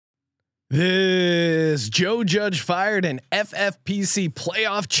This Joe Judge fired an FFPC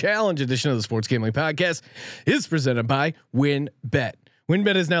playoff challenge edition of the Sports Gambling Podcast is presented by WynnBET.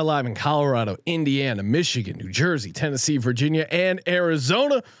 WynnBET is now live in Colorado, Indiana, Michigan, New Jersey, Tennessee, Virginia, and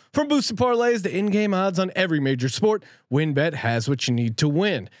Arizona. From boosted parlays to in-game odds on every major sport, WynnBET has what you need to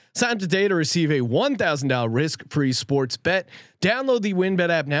win. Sign up today to receive a $1,000 risk-free sports bet. Download the WynnBET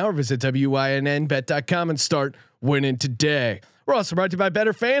app now or visit wynnbet.com and start winning today. We're also brought to you by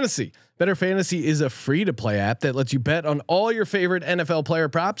Better Fantasy. Better Fantasy is a free-to-play app that lets you bet on all your favorite NFL player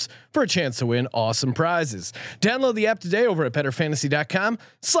props for a chance to win awesome prizes. Download the app today over at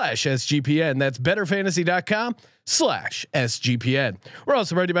betterfantasy.com/SGPN. That's betterfantasy.com/SGPN. We're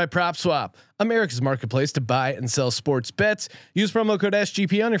also brought to you by PropSwap, America's marketplace to buy and sell sports bets. Use promo code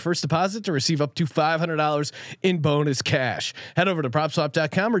SGP on your first deposit to receive up to $500 in bonus cash. Head over to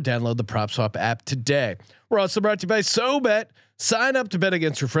PropSwap.com or download the PropSwap app today. We're also brought to you by SoBet. Sign up to bet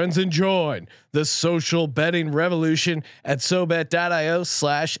against your friends and join the social betting revolution at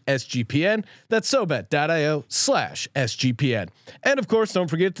SoBet.io/SGPN. That's SoBet.io/SGPN. And of course, don't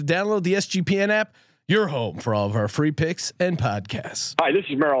forget to download the SGPN app, your home for all of our free picks and podcasts. Hi, this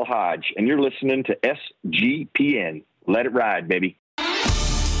is Merrill Hodge, and you're listening to SGPN. Let it ride, baby.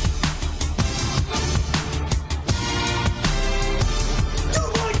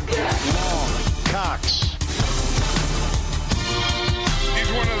 Cox.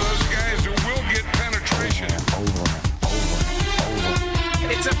 One of those guys who will get penetration. Over.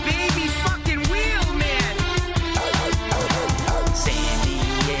 It's a baby fucking wheel, man. San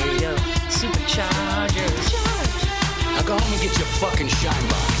Diego Superchargers. Now go home and get your fucking shine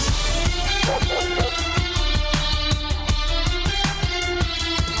box.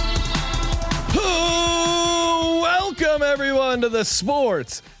 Welcome everyone to the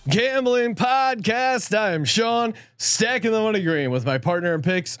Sports Gambling Podcast. I am Sean, stacking the money green with my partner in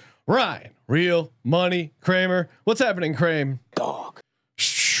picks, Ryan, Real Money Kramer. What's happening, Kramer? Dog.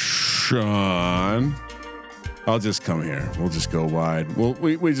 Sean, I'll just come here. We'll just go wide.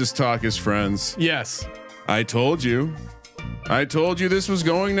 We just talk as friends. Yes. I told you this was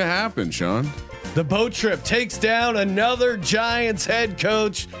going to happen, Sean. The boat trip takes down another Giants head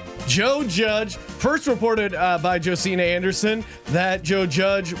coach, Joe Judge. First reported by Josina Anderson that Joe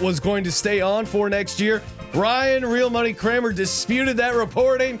Judge was going to stay on for next year. Ryan, Real Money Kramer disputed that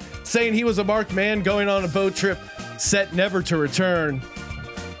reporting, saying he was a marked man going on a boat trip set never to return.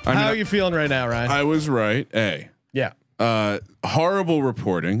 How are you feeling right now, Ryan? I was right. Yeah. Horrible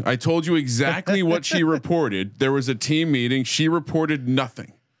reporting. I told you exactly what she reported. There was a team meeting. She reported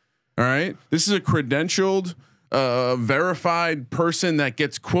nothing. All right. This is a credentialed, verified person that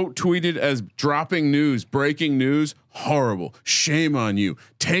gets quote tweeted as dropping news, breaking news. Horrible. Shame on you.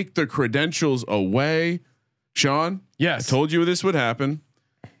 Take the credentials away, Sean. Yes. I told you this would happen.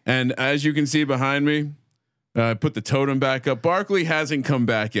 And as you can see behind me, I put the totem back up. Barkley hasn't come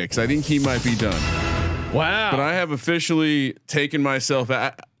back yet because I think he might be done. Wow. But I have officially taken myself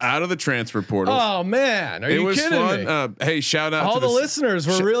out of the transfer portal. Oh man, are you kidding me? Hey, shout out all to the listeners.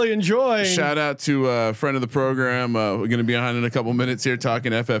 We're really enjoying. Shout out to a friend of the program. We're going to be on in a couple minutes here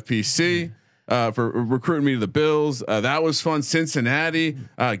talking FFPC for recruiting me to the Bills. That was fun. Cincinnati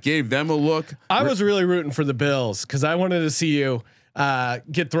gave them a look. I was really rooting for the Bills because I wanted to see you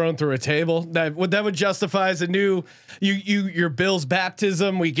get thrown through a table. That would justify as a new your Bills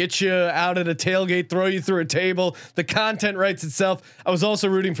baptism. We get you out at a tailgate, throw you through a table. The content writes itself. I was also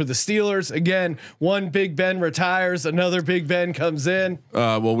rooting for the Steelers. Again, one Big Ben retires, another Big Ben comes in.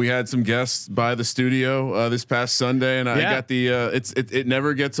 Well, we had some guests by the studio this past Sunday, and I got the it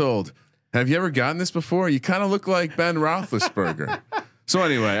never gets old. Have you ever gotten this before? You kind of look like Ben Roethlisberger. So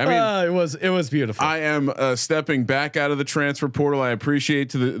anyway, I mean, it was beautiful. I am stepping back out of the transfer portal. I appreciate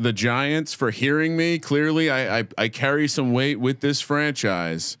to the Giants for hearing me. Clearly, I carry some weight with this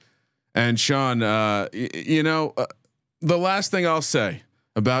franchise. And Sean, the last thing I'll say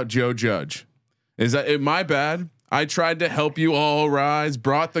about Joe Judge is that my bad. I tried to help you all rise,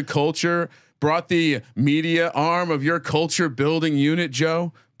 brought the culture, brought the media arm of your culture building unit,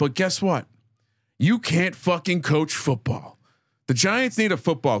 Joe. But guess what? You can't fucking coach football. The Giants need a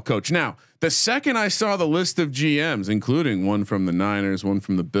football coach. Now, the second I saw the list of GMs, including one from the Niners, one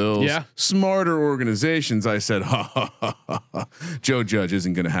from the Bills, smarter organizations, I said, Joe Judge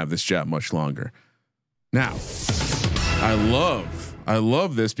isn't going to have this job much longer. Now, I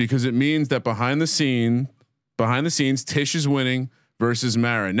love this because it means that behind the scenes, Tish is winning versus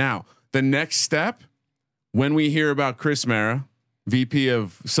Mara. Now, the next step, when we hear about Chris Mara, VP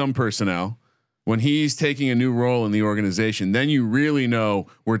of some personnel, when he's taking a new role in the organization, then you really know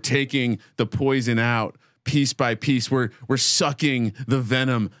we're taking the poison out piece by piece. We're sucking the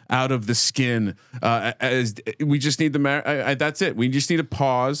venom out of the skin. As we just need that's it. We just need to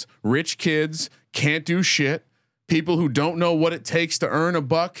pause. Rich kids can't do shit. People who don't know what it takes to earn a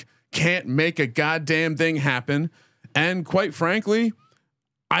buck can't make a goddamn thing happen. And quite frankly,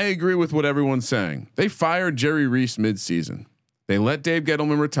 I agree with what everyone's saying. They fired Jerry Reese mid-season. They let Dave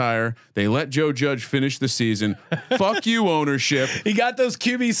Gettleman retire. They let Joe Judge finish the season. Fuck you, ownership. He got those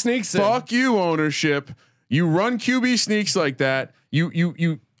QB sneaks in. Fuck you, ownership. You run QB sneaks like that.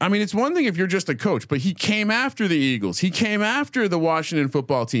 I mean, it's one thing if you're just a coach, but he came after the Eagles. He came after the Washington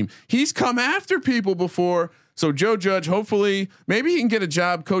football team. He's come after people before. So Joe Judge, hopefully, maybe he can get a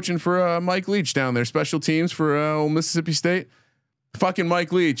job coaching for Mike Leach down there, special teams for old Mississippi State. Fucking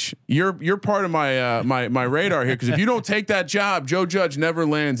Mike Leach, you're part of my my radar here, because if you don't take that job, Joe Judge never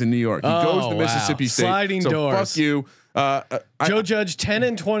lands in New York. He goes to Mississippi State. Sliding doors. Fuck you. Joe Judge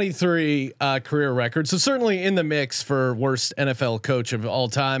 10-23 career record, so certainly in the mix for worst NFL coach of all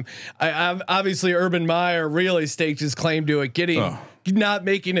time. I've obviously Urban Meyer really staked his claim to it, not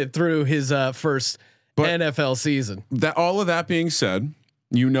making it through his first NFL season. That all of that being said,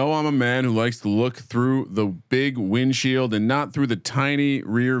 you know, I'm a man who likes to look through the big windshield and not through the tiny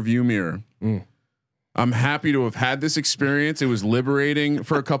rear view mirror. I'm happy to have had this experience. It was liberating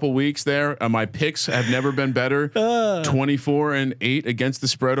for a couple weeks there. My picks have never been better. 24-8 against the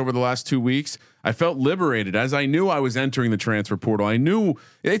spread over the last 2 weeks. I felt liberated as I knew I was entering the transfer portal. I knew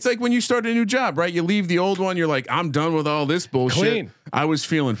it's like when you start a new job, right? You leave the old one. You're like, I'm done with all this bullshit. Clean. I was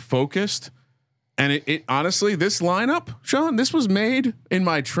feeling focused. And it honestly, this lineup, Sean, this was made in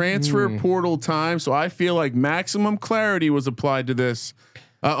my transfer portal time. So I feel like maximum clarity was applied to this.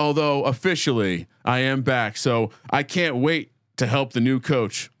 Although officially I am back. So I can't wait to help the new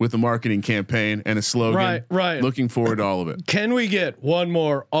coach with the marketing campaign and a slogan. Right. Looking forward to all of it. Can we get one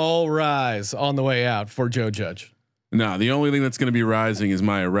more all rise on the way out for Joe Judge? No, the only thing that's going to be rising is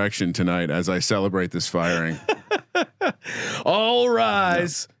my erection tonight as I celebrate this firing. All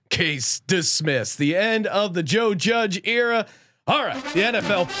rise. No. Case dismissed. The end of the Joe Judge era. All right, the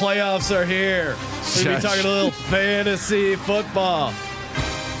NFL playoffs are here. We're gonna be talking a little fantasy football.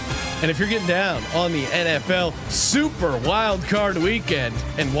 And if you're getting down on the NFL Super Wild Card Weekend,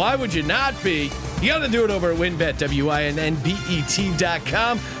 and why would you not be? You got to do it over at WynnBET,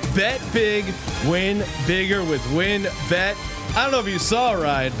 WynnBET.com. Bet big, win bigger with WynnBET. I don't know if you saw,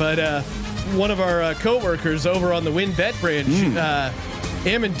 Ryan, but one of our coworkers over on the WynnBET branch,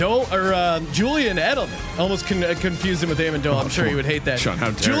 Julian Edelman, almost confused him with Amendola. I'm sure he would hate that. Sean,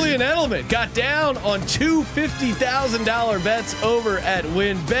 how dare Julian Edelman got down on two $50,000 bets over at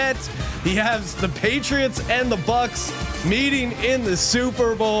WynnBET. He has the Patriots and the Bucks meeting in the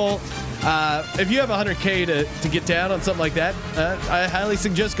Super Bowl. If you have $100K to get down on something like that, I highly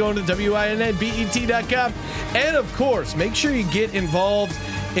suggest going to WynnBET.com. And of course, make sure you get involved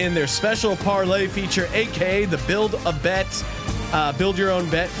in their special parlay feature, aka the Build a Bet. Build your own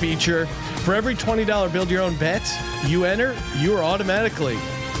bet feature. For every $20 build your own bet you enter, you are automatically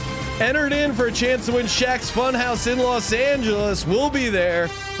entered in for a chance to win Shaq's Funhouse in Los Angeles. We'll be there.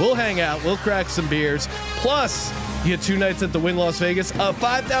 We'll hang out. We'll crack some beers. Plus, you get 2 nights at the Wynn Las Vegas, a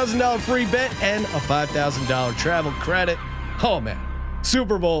 $5,000 free bet, and a $5,000 travel credit. Oh man,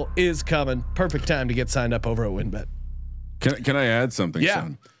 Super Bowl is coming. Perfect time to get signed up over at WynnBET. Can I add something,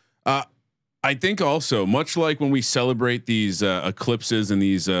 Sean? I think also, much like when we celebrate these eclipses and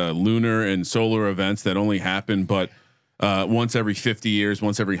these lunar and solar events that only happen, but once every 50 years,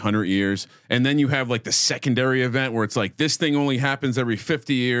 once every 100 years, and then you have like the secondary event where it's like this thing only happens every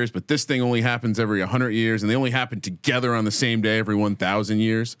 50 years, but this thing only happens every 100 years, and they only happen together on the same day every 1,000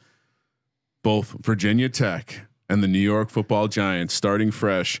 years. Both Virginia Tech and the New York Football Giants starting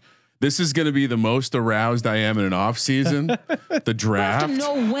fresh. This is going to be the most aroused I am in an off season. The draft,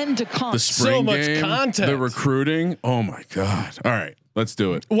 know when to come. the spring So much game, content. the recruiting. Oh my God. All right, let's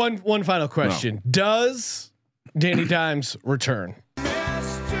do it. One final question. No. Does Danny Dimes return?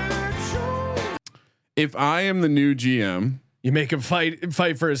 If I am the new GM, you make him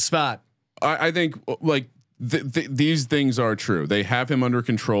fight for his spot. I think like these things are true. They have him under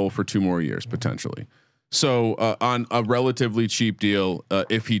control for 2 more years, potentially. So on a relatively cheap deal,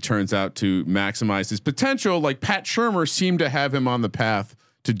 if he turns out to maximize his potential, like Pat Shurmur seemed to have him on the path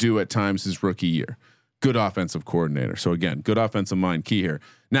to do at times his rookie year. Good offensive coordinator. So again, good offensive mind key here.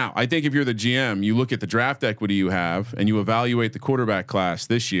 Now, I think if you're the GM, you look at the draft equity you have and you evaluate the quarterback class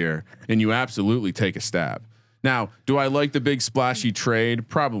this year, and you absolutely take a stab. Now, do I like the big splashy trade?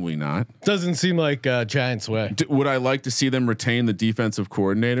 Probably not. Doesn't seem like Giants' way. Would I like to see them retain the defensive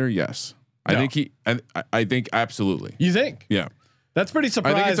coordinator? Yes. No. I think I think absolutely. You think? Yeah. That's pretty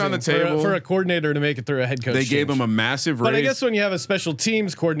surprising. I think it's on the table for a coordinator to make it through a head coach. They gave him a massive raise. But I guess when you have a special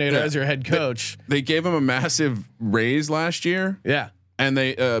teams coordinator as your head coach, they gave him a massive raise last year. Yeah. And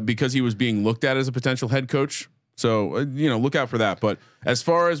they because he was being looked at as a potential head coach. So look out for that. But as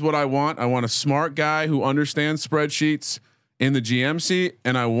far as what I want a smart guy who understands spreadsheets in the GM seat,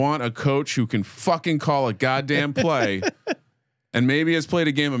 and I want a coach who can fucking call a goddamn play, and maybe has played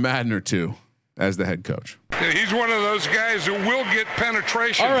a game of Madden or two as the head coach. Yeah, he's one of those guys who will get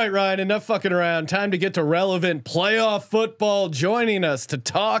penetration. All right, Ryan, enough fucking around. Time to get to relevant playoff football. Joining us to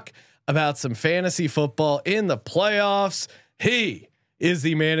talk about some fantasy football in the playoffs. He is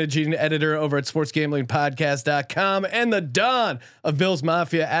the managing editor over at sportsgamblingpodcast.com and the Don of Bills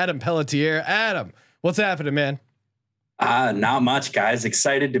Mafia, Adam Pelletier. Adam, what's happening, man? Not much, guys.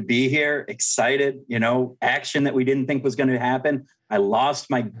 Excited to be here. Excited, action that we didn't think was going to happen. I lost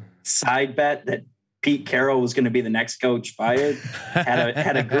my side bet that Pete Carroll was going to be the next coach fired.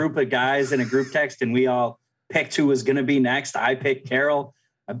 had a group of guys in a group text, and we all picked who was going to be next. I picked Carroll.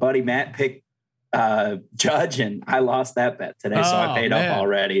 My buddy Matt picked Judge, and I lost that bet today. So I paid up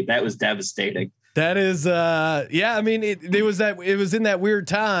already. That was devastating. That is, yeah. I mean, it was in that weird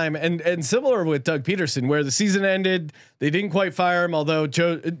time, and similar with Doug Peterson, where the season ended. They didn't quite fire him, although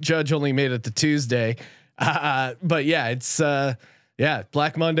Judge only made it to Tuesday. But yeah, it's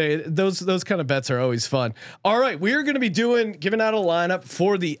Black Monday. Those kind of bets are always fun. All right, we are going to be giving out a lineup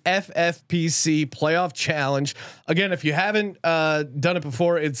for the FFPC Playoff Challenge. Again, if you haven't done it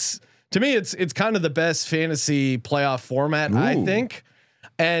before, it's kind of the best fantasy playoff format, I think.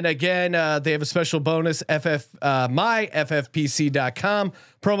 And again, they have a special bonus, myffpc.com,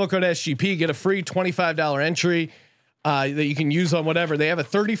 promo code SGP, get a free $25 entry that you can use on whatever. They have a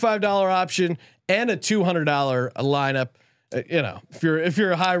 $35 option and a $200 lineup. If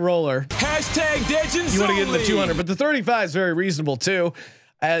you're a high roller, #Legends, you want to get in the 200, but the 35 is very reasonable too.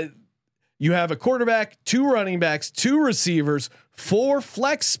 You have a quarterback, 2 running backs, 2 receivers, 4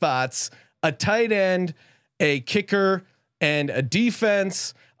 flex spots, a tight end, a kicker, and a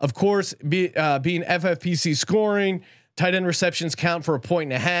defense. Of course, being FFPC scoring, tight end receptions count for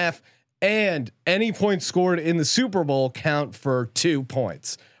 1.5 and any points scored in the Super Bowl count for 2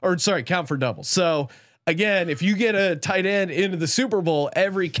 points, count for double. So again, if you get a tight end into the Super Bowl,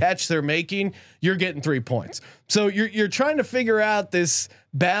 every catch they're making, you're getting 3 points. So you're trying to figure out this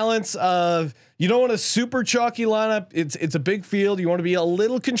balance of, you don't want a super chalky lineup. It's a big field. You want to be a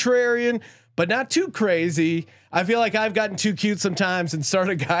little contrarian, but not too crazy. I feel like I've gotten too cute sometimes and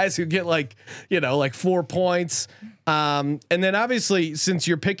started guys who get like 4 points. And then obviously, since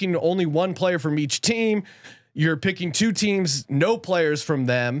you're picking only one player from each team, you're picking 2 teams, no players from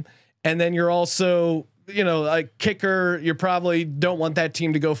them. And then you're also, a kicker, you probably don't want that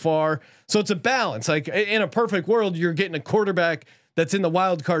team to go far. So it's a balance. Like in a perfect world, you're getting a quarterback that's in the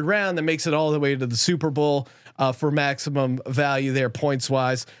wild card round that makes it all the way to the Super Bowl for maximum value there points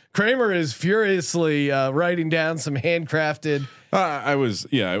wise. Kramer is furiously writing down some handcrafted. I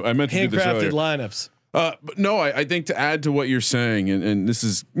meant to do this earlier. Lineups. But no, I think to add to what you're saying, and this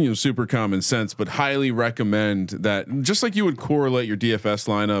is super common sense, but highly recommend that just like you would correlate your DFS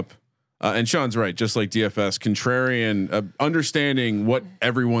lineup. And Sean's right, just like DFS, contrarian, understanding what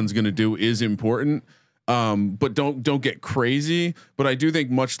everyone's going to do is important. But don't get crazy. But I do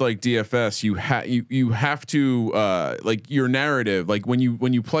think much like DFS, you have to like your narrative. Like when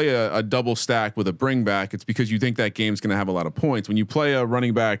you play a double stack with a bring back, it's because you think that game's going to have a lot of points. When you play a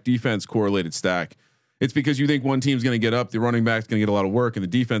running back defense correlated stack, it's because you think one team's going to get up, the running back's going to get a lot of work, and the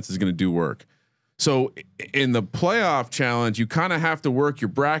defense is going to do work. So in the playoff challenge, you kind of have to work your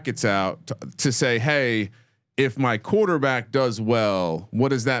brackets out to say, hey, if my quarterback does well, what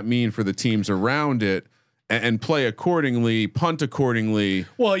does that mean for the teams around it? And play accordingly, punt accordingly.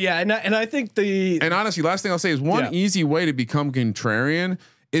 Well, yeah, and I think and honestly, last thing I'll say is one easy way to become contrarian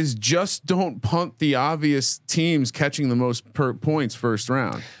is just don't punt the obvious teams catching the most points first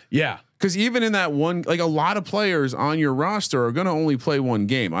round. Yeah. Because even in that one, like a lot of players on your roster are going to only play one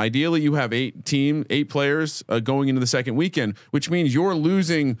game. Ideally, you have 8 players going into the second weekend, which means you're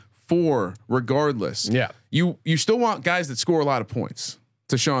losing 4 regardless. Yeah. You still want guys that score a lot of points,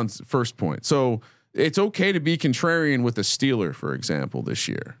 to Sean's first point. So it's okay to be contrarian with the Steeler, for example, this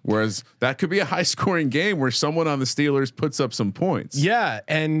year. Whereas that could be a high scoring game where someone on the Steelers puts up some points. Yeah.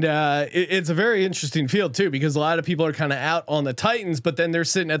 And it's a very interesting field too, because a lot of people are kind of out on the Titans, but then they're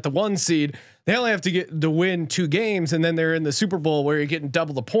sitting at the 1 seed. They only have to win 2 games, and then they're in the Super Bowl where you're getting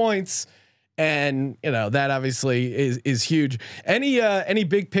double the points. And that obviously is huge. Any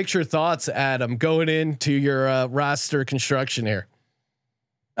big picture thoughts, Adam, going into your roster construction here?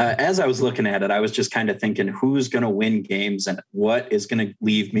 As I was looking at it, I was just kind of thinking who's going to win games and what is going to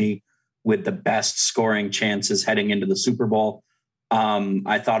leave me with the best scoring chances heading into the Super Bowl.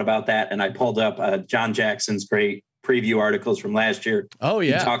 I thought about that and I pulled up John Jackson's great preview articles from last year. Oh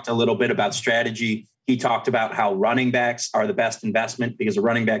yeah. He talked a little bit about strategy. He talked about how running backs are the best investment because a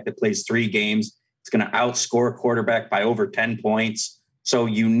running back that plays 3 games is going to outscore a quarterback by over 10 points. So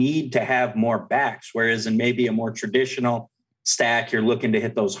you need to have more backs, whereas in maybe a more traditional stack, you're looking to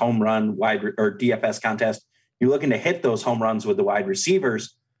hit those home run wide or DFS contest. You're looking to hit those home runs with the wide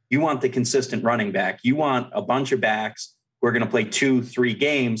receivers. You want the consistent running back. You want a bunch of backs who are going to play 2-3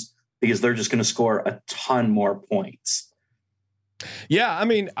 games because they're just going to score a ton more points. Yeah, I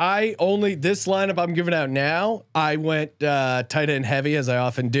mean, this lineup I'm giving out now, I went tight end heavy as I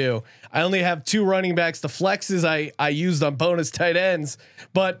often do. I only have 2 running backs. The flexes I used on bonus tight ends,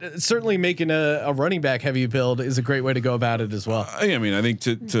 but certainly making a running back heavy build is a great way to go about it as well. I mean, I think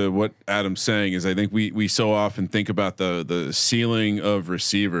to what Adam's saying is I think we so often think about the ceiling of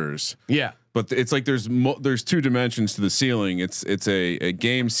receivers. Yeah. But it's like there's 2 dimensions to the ceiling. It's a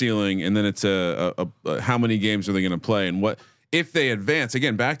game ceiling, and then it's a how many games are they going to play, and what if they advance.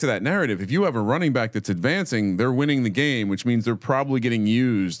 Again, back to that narrative. If you have a running back that's advancing, they're winning the game, which means they're probably getting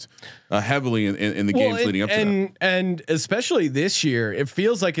used heavily in the games leading up to that. And especially this year, it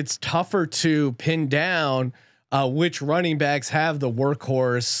feels like it's tougher to pin down which running backs have the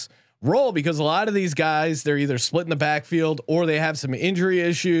workhorse role because a lot of these guys, they're either split in the backfield or they have some injury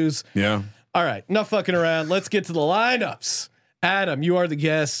issues. Yeah. All right, enough fucking around. Let's get to the lineups. Adam, you are the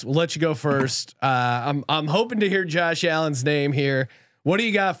guest. We'll let you go first. I'm hoping to hear Josh Allen's name here. What do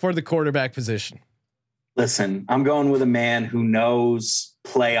you got for the quarterback position? Listen, I'm going with a man who knows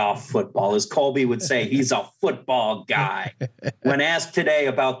playoff football. As Colby would say, he's a football guy. When asked today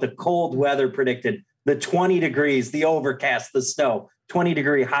about the cold weather predicted, the 20 degrees, the overcast, the snow,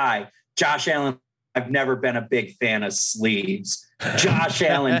 20-degree high, Josh Allen, I've never been a big fan of sleeves. Josh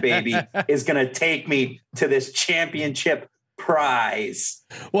Allen, baby, is going to take me to this championship prize.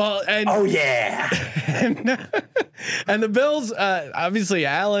 Well, and oh yeah, and the Bills, obviously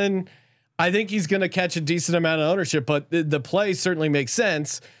Allen, I think he's going to catch a decent amount of ownership, but the play certainly makes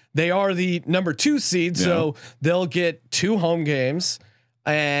sense. They are the number 2 seed, so they'll get 2 home games.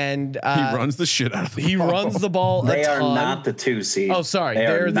 And he runs the shit out of the ball. runs the ball. They are not the 2 seed. Oh, sorry,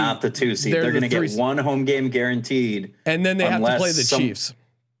 they're not the 2 seed. They're going to get 1 home game guaranteed, and then they have to play the Chiefs.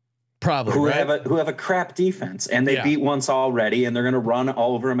 Probably who have a crap defense, and they beat once already, and they're going to run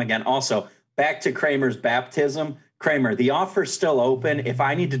all over them again. Also, back to Kramer's baptism. Kramer, the offer's still open. If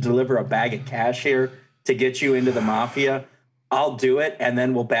I need to deliver a bag of cash here to get you into the mafia, I'll do it, and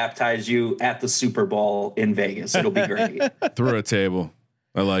then we'll baptize you at the Super Bowl in Vegas. It'll be great. Through a table.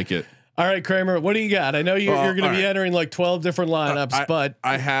 I like it. All right, Kramer, what do you got? I know you're going to be entering like 12 different lineups, but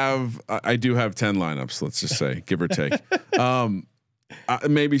I do have 10 lineups. Let's just say, give or take.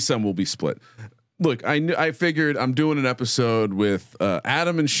 Maybe some will be split. Look, I figured I'm doing an episode with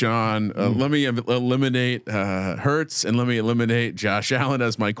Adam and Sean. Let me eliminate Hurts and let me eliminate Josh Allen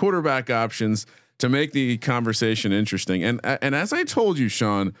as my quarterback options to make the conversation interesting. And as I told you,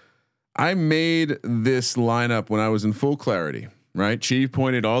 Sean, I made this lineup when I was in full clarity. Right, Chief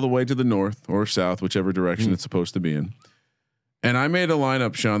pointed all the way to the north or south, whichever direction it's supposed to be in, and I made a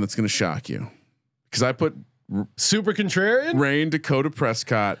lineup, Sean, that's going to shock you because I put super contrarian Rain Dakota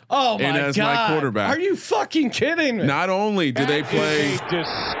Prescott in as God. my quarterback. Are you fucking kidding me? Not only do they play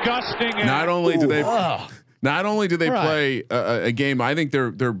disgusting. Not only do they play a game, I think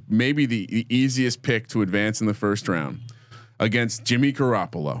they're maybe the easiest pick to advance in the first round against Jimmy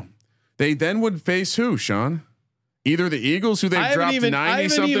Garoppolo. They then would face who, Sean? Either the Eagles, who they've dropped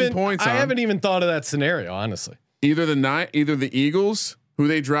 90-something points on. I haven't even thought of that scenario, honestly. Either the Eagles, who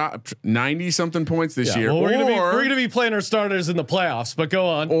they dropped 90-something points this year, well, we're gonna be playing our starters in the playoffs. But go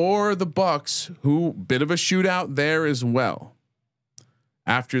on. Or the Bucks, who bit of a shootout there as well.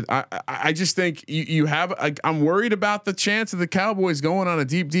 After I just think you have. I'm worried about the chance of the Cowboys going on a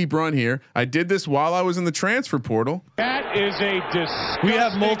deep run here. I did this while I was in the transfer portal. That is a disgusting. We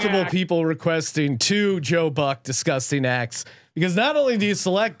have multiple people requesting 2 Joe Buck disgusting acts because not only do you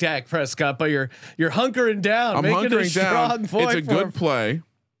select Dak Prescott, but you're hunkering down. I'm hunkering down. It's a good play.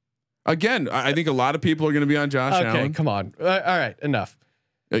 Again, I think a lot of people are going to be on Josh Allen. Okay, come on. All right, enough.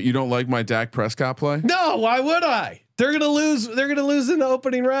 You don't like my Dak Prescott play? No, why would I? They're gonna lose. They're gonna lose in the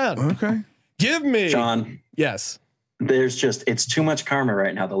opening round. Okay, give me, John. Yes, it's too much karma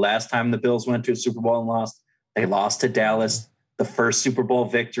right now. The last time the Bills went to a Super Bowl and lost, they lost to Dallas. The first Super Bowl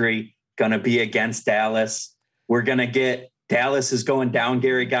victory gonna be against Dallas. We're gonna get Dallas is going down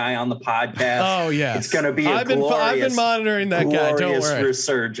Gary Guy on the podcast. Oh yeah, it's going to be I've been monitoring that guy. Don't worry.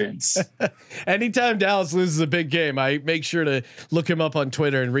 Resurgence. Anytime Dallas loses a big game, I make sure to look him up on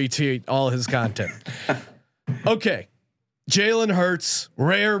Twitter and retweet all his content. Okay. Jalen Hurts,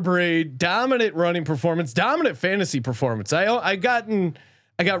 rare breed, dominant running performance, dominant fantasy performance. I got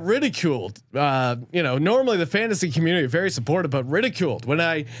ridiculed. Normally the fantasy community very supportive, but ridiculed when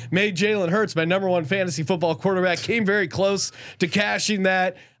I made Jalen Hurts my number one fantasy football quarterback. Came very close to cashing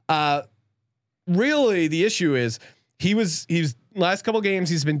that. Really, the issue is he was last couple games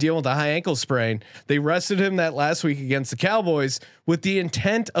he's been dealing with a high ankle sprain. They rested him that last week against the Cowboys with the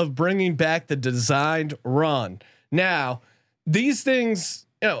intent of bringing back the designed run. Now, these things,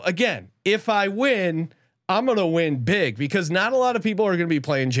 again, if I win, I'm going to win big because not a lot of people are going to be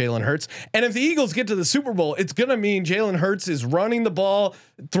playing Jalen Hurts. And if the Eagles get to the Super Bowl, it's going to mean Jalen Hurts is running the ball,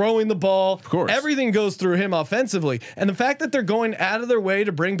 throwing the ball. Of course, everything goes through him offensively. And the fact that they're going out of their way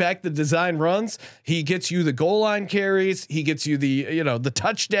to bring back the design runs, he gets you the goal line carries, he gets you the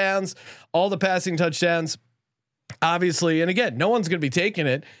touchdowns, all the passing touchdowns. Obviously, and again, no one's going to be taking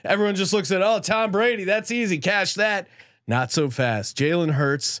it. Everyone just looks at, Tom Brady, that's easy, cash that. Not so fast. Jalen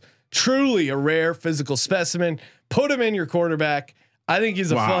Hurts, truly a rare physical specimen. Put him in your quarterback. I think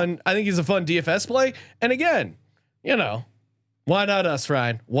he's a fun DFS play. And again, why not us,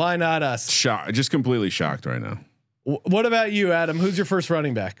 Ryan? Why not us? Just completely shocked right now. What about you, Adam? Who's your first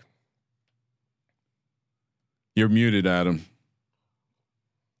running back? You're muted, Adam.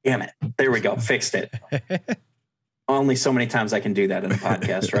 Damn it. There we go. Fixed it. Only so many times I can do that in a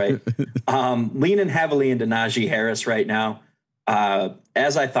podcast, right? Leaning heavily into Najee Harris right now.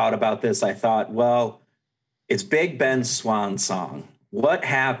 As I thought about this, I thought, well, it's Big Ben's swan song. What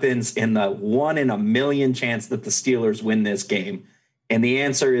happens in the 1 in a million chance that the Steelers win this game? And the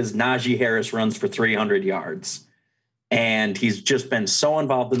answer is Najee Harris runs for 300 yards. And he's just been so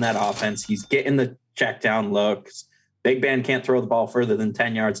involved in that offense. He's getting the check down looks. Big Ben can't throw the ball further than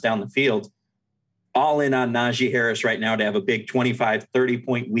 10 yards down the field. All in on Najee Harris right now to have a big 25,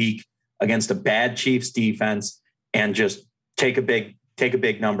 30-point week against a bad Chiefs defense and just take a big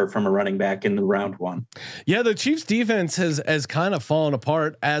number from a running back in the round one. Yeah, the Chiefs defense has kind of fallen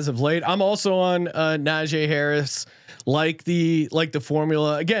apart as of late. I'm also on Najee Harris, like the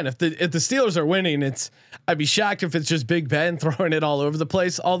formula. Again, if the Steelers are winning, I'd be shocked if it's just Big Ben throwing it all over the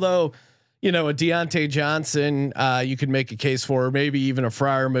place. Although, a Deontay Johnson, you could make a case for, maybe even a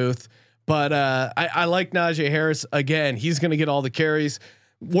Freiermuth. But I like Najee Harris. Again, he's going to get all the carries.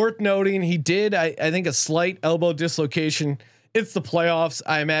 Worth noting, he did, I think, a slight elbow dislocation. It's the playoffs.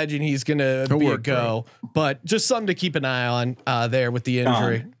 I imagine he's going to be a go, but just something to keep an eye on there with the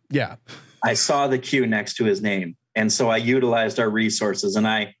injury. Yeah. I saw the Q next to his name. And so I utilized our resources and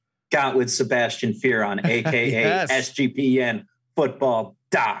I got with Sebastian Fearon, AKA yes. SGPN football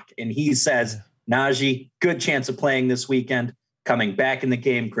doc. And he says, Najee, good chance of playing this weekend. Coming back in the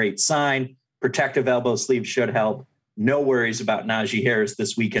game, great sign. Protective elbow sleeve should help. No worries about Najee Harris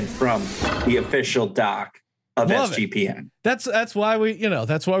this weekend from the official doc of Love SGPN. It. That's why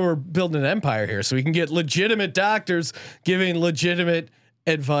we're building an empire here, so we can get legitimate doctors giving legitimate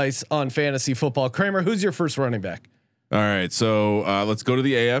advice on fantasy football. Kramer, who's your first running back? All right, so let's go to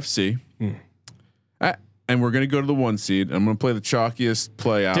the AFC, and we're gonna go to the 1 seed. I'm gonna play the chalkiest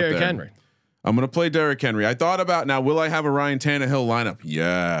play out Derrick there. Henry. I'm going to play Derrick Henry. I thought about now, will I have a Ryan Tannehill lineup?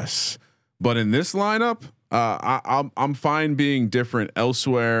 Yes. But in this lineup, I'm fine being different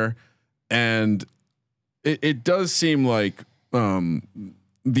elsewhere. And it does seem like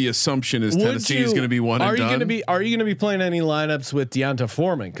the assumption is Tennessee is going to be one and done. Are you going to be playing any lineups with Deonta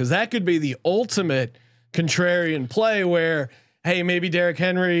Foreman? Cause that could be the ultimate contrarian play where, hey, maybe Derrick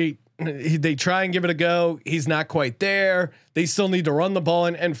Henry, they try and give it a go. He's not quite there. They still need to run the ball,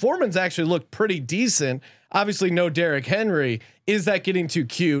 and Foreman's actually looked pretty decent. Obviously, no Derrick Henry. Is that getting too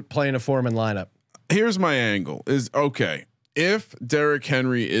cute playing a Foreman lineup? Here's my angle: is okay if Derrick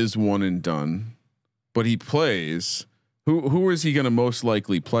Henry is one and done, but he plays. Who is he going to most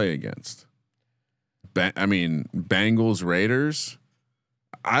likely play against? Bengals, Raiders.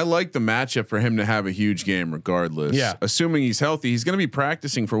 I like the matchup for him to have a huge game regardless. Yeah. Assuming he's healthy, he's going to be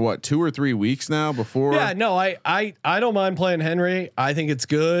practicing for what, 2 or 3 weeks now before. Yeah, no, I don't mind playing Henry. I think it's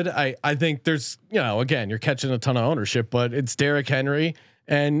good. I think there's, again, you're catching a ton of ownership, but it's Derrick Henry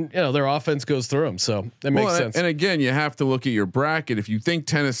and their offense goes through him. So that makes sense. And again, you have to look at your bracket. If you think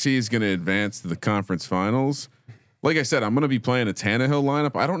Tennessee is going to advance to the conference finals, like I said, I'm going to be playing a Tannehill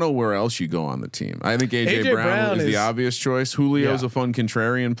lineup. I don't know where else you go on the team. I think AJ Brown is the obvious choice. Julio's a fun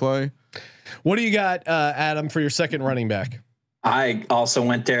contrarian play. What do you got, Adam, for your second running back? I also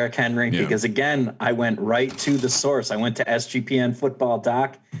went Derrick Henry because, again, I went right to the source. I went to SGPN Football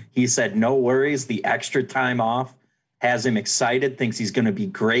Doc. He said, no worries. The extra time off has him excited, thinks he's going to be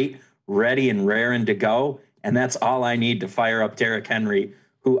great, ready and raring to go. And that's all I need to fire up Derrick Henry,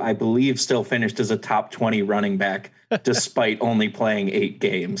 who I believe still finished as a top 20 running back, despite only playing 8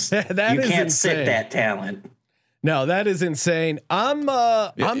 games. You can't sit that talent. No, that is insane.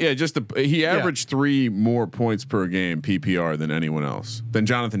 He averaged 3 more points per game PPR than anyone else, than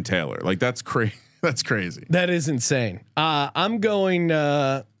Jonathan Taylor. Like that's crazy. That's crazy. That is insane. I'm going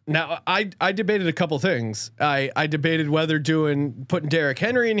now. I debated a couple things. I debated whether putting Derrick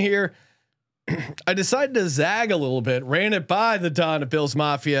Henry in here. I decided to zag a little bit, ran it by the Don of Bills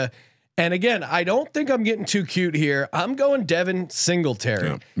Mafia. And again, I don't think I'm getting too cute here. I'm going Devin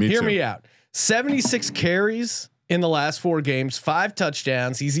Singletary. Yeah, Hear me out. 76 carries in the last 4 games, 5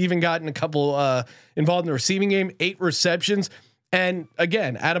 touchdowns. He's even gotten a couple involved in the receiving game, 8 receptions. And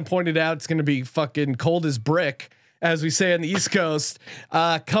again, Adam pointed out it's going to be fucking cold as brick, as we say on the East Coast,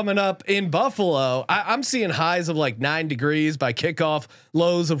 coming up in Buffalo. I'm seeing highs of like 9 degrees by kickoff,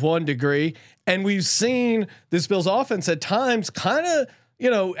 lows of 1 degree. And we've seen this Bills offense at times kind of,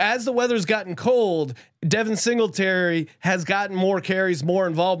 as the weather's gotten cold, Devin Singletary has gotten more carries, more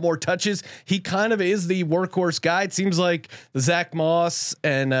involved, more touches. He kind of is the workhorse guy. It seems like the Zach Moss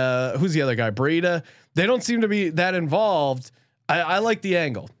and who's the other guy, Breida. They don't seem to be that involved. I like the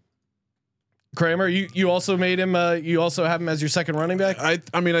angle. Kramer, you also made him. You also have him as your second running back. I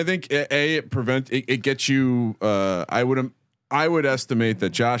think it gets you. I would estimate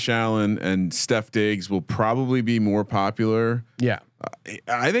that Josh Allen and Steph Diggs will probably be more popular. Yeah.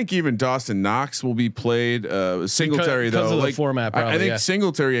 I think even Dawson Knox will be played. Singletary because though, of the format. Probably, I think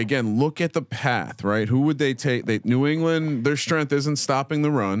Singletary again. Look at the path, right? Who would they take? New England. Their strength isn't stopping the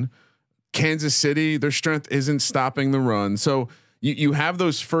run. Kansas City. Their strength isn't stopping the run. So you have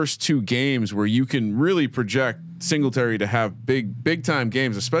those first 2 games where you can really project Singletary to have big time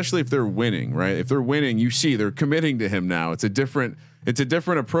games, especially if they're winning, right? If they're winning, you see they're committing to him now. It's a different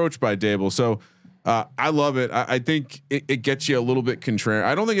approach by Dable. So I love it. I think it gets you a little bit contrarian.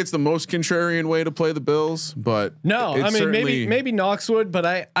 I don't think it's the most contrarian way to play the Bills, but no, I mean maybe Knox would, but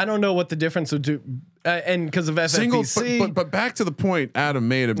I don't know what the difference would do. And because of FFPC, but back to the point Adam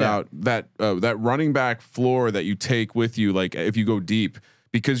made about that running back floor that you take with you, like if you go deep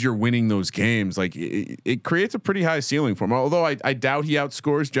because you're winning those games, like it creates a pretty high ceiling for him. Although I doubt he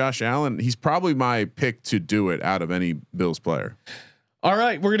outscores Josh Allen, he's probably my pick to do it out of any Bills player. All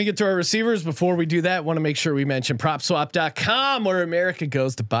right, we're gonna get to our receivers. Before we do that, want to make sure we mention PropSwap.com, where America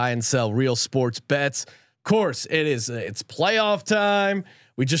goes to buy and sell real sports bets. Of course, it's playoff time.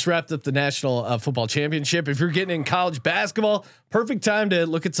 We just wrapped up the National Football Championship. If you're getting in college basketball, perfect time to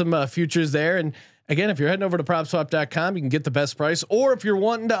look at some futures there. And again, if you're heading over to PropSwap.com, you can get the best price. Or if you're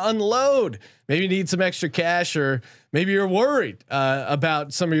wanting to unload, maybe you need some extra cash, or maybe you're worried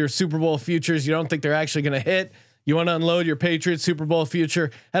about some of your Super Bowl futures. You don't think they're actually going to hit. You want to unload your Patriots Super Bowl future,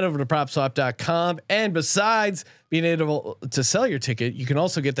 head over to PropSwap.com. And besides being able to sell your ticket, you can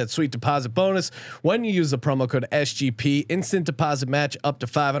also get that sweet deposit bonus when you use the promo code SGP. Instant deposit match up to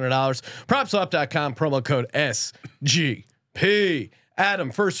 $500. PropSwap.com, promo code SGP.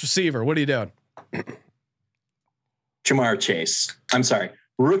 Adam, first receiver, what are you doing? Jamar Chase. I'm sorry,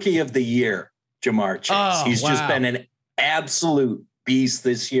 rookie of the year, Jamar Chase. Oh, He's just been an absolute beast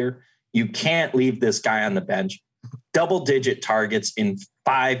this year. You can't leave this guy on the bench. Double-digit targets in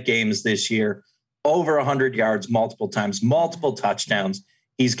 5 games this year, over 100 yards multiple times, multiple touchdowns.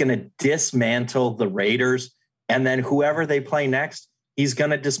 He's going to dismantle the Raiders, and then whoever they play next, he's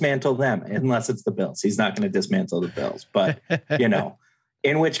going to dismantle them, unless it's the Bills. He's not going to dismantle the Bills, but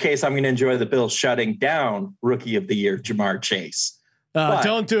in which case I'm going to enjoy the Bills shutting down rookie of the year, Jamar Chase.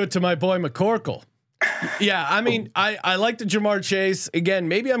 Don't do it to my boy McCorkle. Yeah, I mean, I like the Jamar Chase. Again,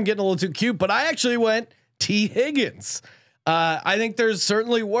 maybe I'm getting a little too cute, but I actually went T Higgins. I think there's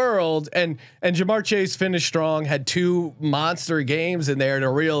certainly world, and Jamar Chase finished strong, had 2 monster games in there to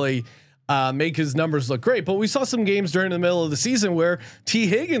really make his numbers look great. But we saw some games during the middle of the season where T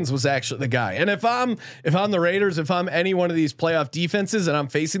Higgins was actually the guy. And if I'm the Raiders, if I'm any one of these playoff defenses and I'm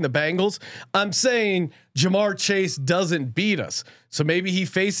facing the Bengals, I'm saying Jamar Chase doesn't beat us. So maybe he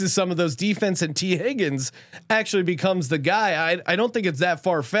faces some of those defense and T Higgins actually becomes the guy. I don't think it's that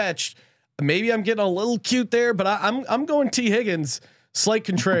far fetched. Maybe I'm getting a little cute there, but I'm going T Higgins, slight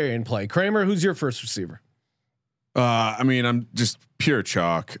contrarian play. Kramer, who's your first receiver? I mean, I'm just pure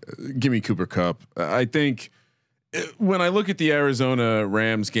chalk. Give me Cooper Kupp. I think when I look at the Arizona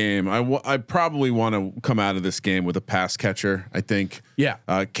Rams game, I probably want to come out of this game with a pass catcher. I think. Yeah.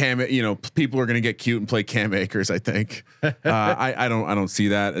 Cam, people are going to get cute and play Cam Akers. I think. I don't see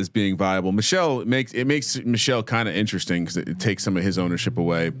that as being viable. Makes Michelle kind of interesting because it takes some of his ownership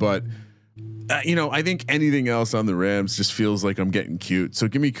away. But I think anything else on the Rams just feels like I'm getting cute. So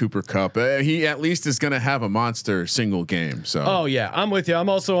give me Cooper Kupp. He at least is going to have a monster single game. So. Oh yeah, I'm with you. I'm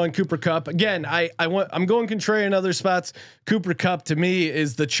also on Cooper Kupp. Again, I'm going contrary in other spots. Cooper Kupp to me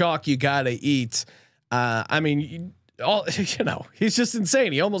is the chalk you gotta eat. I mean, he's just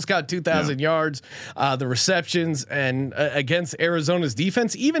insane. He almost got 2,000 yards, the receptions, and against Arizona's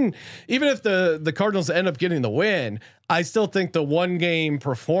defense. Even if the Cardinals end up getting the win, I still think the one game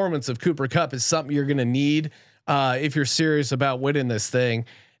performance of Cooper Kupp is something you're going to need if you're serious about winning this thing.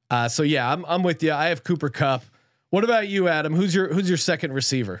 So yeah, I'm with you. I have Cooper Kupp. What about you, Adam? Who's your second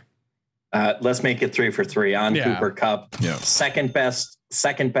receiver? Let's make it 3 for 3 on Cooper Kupp. Yeah. Second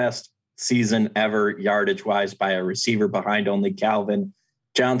best season ever yardage wise by a receiver behind only Calvin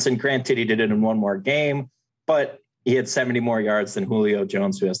Johnson. Granted, he did it in one more game, but he had 70 more yards than Julio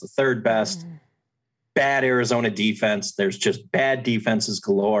Jones, who has the third best. Bad Arizona defense. There's just bad defenses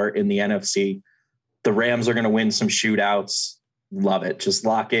galore in the NFC. The Rams are going to win some shootouts. Love it. Just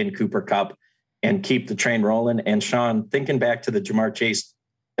lock in Cooper Kupp and keep the train rolling. And Sean, thinking back to the Jamar Chase,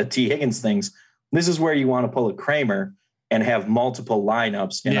 T Higgins things, this is where you want to pull a Kramer and have multiple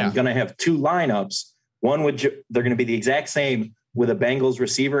lineups. And I'm going to have 2 lineups. One they're going to be the exact same with a Bengals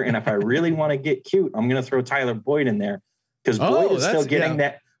receiver. And if I really want to get cute, I'm going to throw Tyler Boyd in there because Boyd is still getting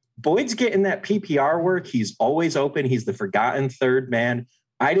that. Boyd's getting that PPR work. He's always open. He's the forgotten third man.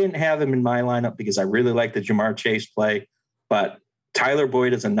 I didn't have him in my lineup because I really like the Jamar Chase play, but Tyler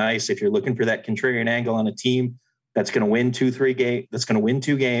Boyd is if you're looking for that contrarian angle on a team that's going to win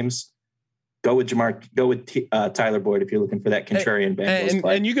 2 games, go with Tyler Boyd if you're looking for that contrarian Bengals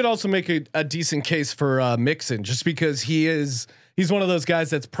play. And you could also make a decent case for Mixon just because he's one of those guys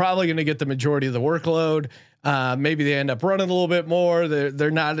that's probably going to get the majority of the workload. Maybe they end up running a little bit more. They're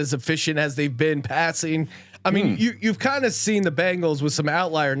not as efficient as they've been passing. I mean, you've kind of seen the Bengals with some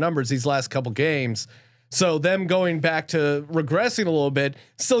outlier numbers these last couple games. So them going back to regressing a little bit,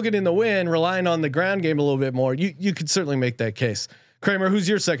 still getting the win, relying on the ground game a little bit more. You could certainly make that case. Kramer, who's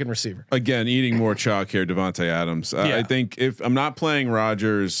your second receiver? Again, eating more chalk here, Devontae Adams. I think if I'm not playing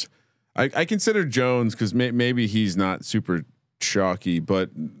Rodgers, I consider Jones because maybe he's not super chalky, but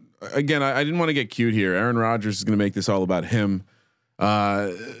again, I didn't want to get cute here. Aaron Rodgers is going to make this all about him.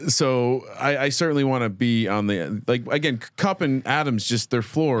 So I certainly want to be on the again. Kupp and Adams, just their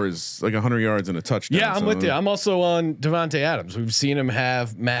floor is like 100 yards and a touchdown. Yeah, I'm with you. I'm also on Devontae Adams. We've seen him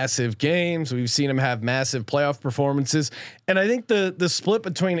have massive games. We've seen him have massive playoff performances, and I think the split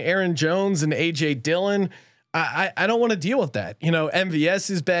between Aaron Jones and AJ Dillon, I don't want to deal with that. MVS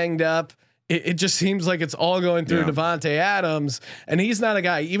is banged up. It just seems like it's all going through Devontae Adams, and he's not a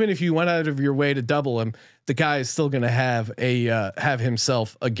guy. Even if you went out of your way to double him, the guy is still going to have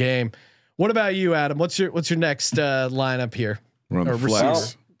himself a game. What about you, Adam? What's your next lineup here? We're on the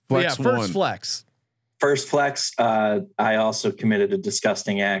flex. First flex. I also committed a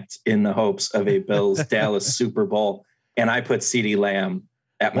disgusting act in the hopes of a Bills Dallas Super Bowl, and I put CeeDee Lamb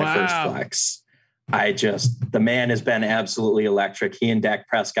at my first flex. The man has been absolutely electric. He and Dak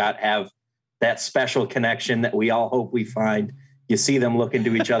Prescott have that special connection that we all hope we find. You see them look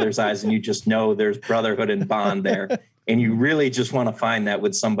into each other's eyes and you just know there's brotherhood and bond there. And you really just want to find that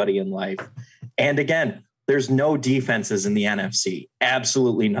with somebody in life. And again, there's no defenses in the NFC.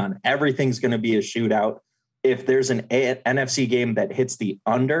 Absolutely none. Everything's going to be a shootout. If there's an NFC game that hits the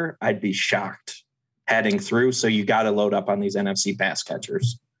under, I'd be shocked heading through. So you got to load up on these NFC pass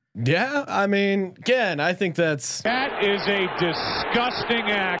catchers. Yeah. I mean, again, I think that is a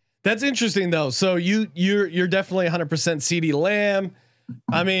disgusting act. That's interesting though. So you're definitely 100% CeeDee Lamb.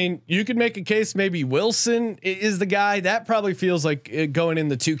 I mean, you could make a case maybe Wilson is the guy that probably feels like going in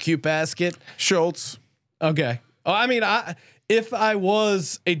the 2Q basket. Schultz. Okay. Oh, I mean, if I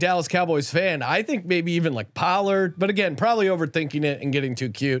was a Dallas Cowboys fan, I think maybe even like Pollard, but again, probably overthinking it and getting too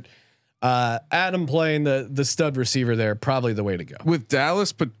cute. Adam playing the stud receiver there, probably the way to go. With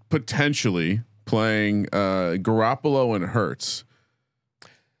Dallas potentially playing Garoppolo and Hurts.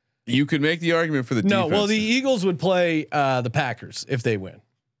 You could make the argument for the defense. No, well, the Eagles would play the Packers if they win.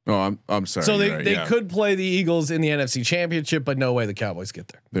 Oh, I'm sorry. So they could play the Eagles in the NFC Championship, but no way the Cowboys get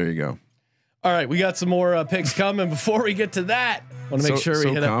there. There you go. All right, we got some more picks coming. Before we get to that, I want to make sure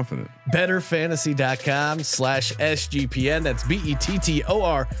we hit confident. up betterfantasy.com/SGPN. That's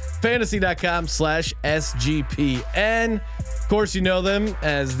BETTOR fantasy.com/SGPN. course, you know them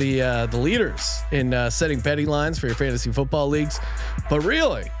as the leaders in setting betting lines for your fantasy football leagues. But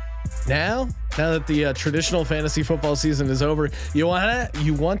really, now that the traditional fantasy football season is over, you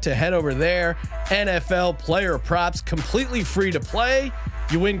want to head over there. NFL player props, completely free to play.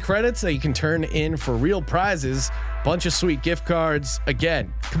 You win credits that you can turn in for real prizes. Bunch of sweet gift cards.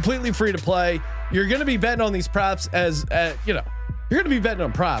 Again, completely free to play. You're going to be betting on these props as you're going to be betting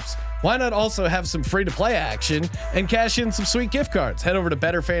on props. Why not also have some free to play action and cash in some sweet gift cards? Head over to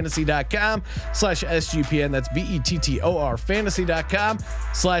betterfantasy.com/SGPN. That's BETTOR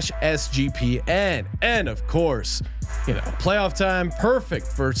fantasy.com/SGPN. And of course, playoff time, perfect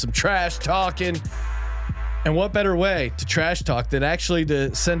for some trash talking. And what better way to trash talk than actually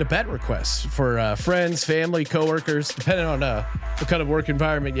to send a bet request for friends, family, coworkers, depending on what kind of work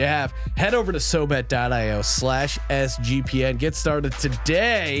environment you have. Head over to SoBet.io/SGPN. Get started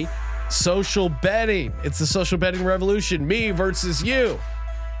today. Social betting. It's the social betting revolution. Me versus you.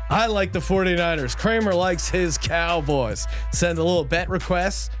 I like the 49ers. Kramer likes his Cowboys. Send a little bet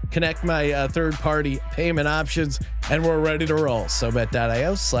request, connect my third-party payment options, and we're ready to roll.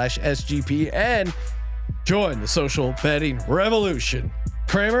 SoBet.io/SGPN. Join the social betting revolution.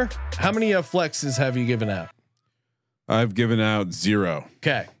 Kramer, how many flexes have you given out? I've given out 0.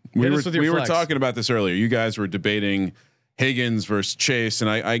 Okay. We were talking about this earlier. You guys were debating Higgins versus Chase, and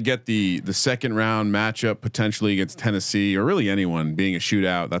I get the second round matchup potentially against Tennessee or really anyone being a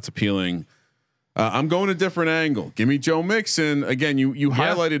shootout. That's appealing. I'm going a different angle. Give me Joe Mixon again. You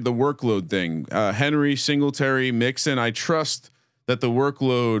highlighted the workload thing. Henry, Singletary, Mixon. I trust that the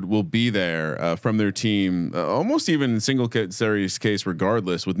workload will be there from their team, almost even in Singletary's case,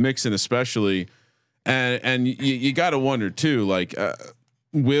 regardless. With Mixon especially, and you got to wonder too, like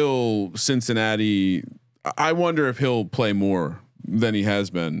will Cincinnati? I wonder if he'll play more than he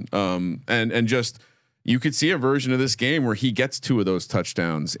has been. And just you could see a version of this game where he gets 2 of those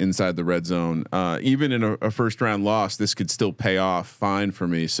touchdowns inside the red zone. Even in a first round loss, this could still pay off fine for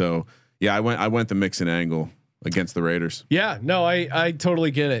me. So yeah, I went the Mixon angle against the Raiders. Yeah, no, I totally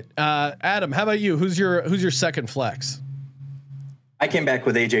get it. Adam, how about you? Who's your second flex? I came back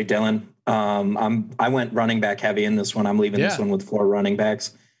with AJ Dillon. I went running back heavy in this one. I'm leaving this one with 4 running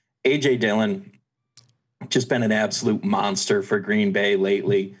backs. AJ Dillon just been an absolute monster for Green Bay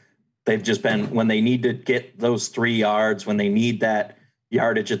lately. They've just been, when they need to get those 3 yards, when they need that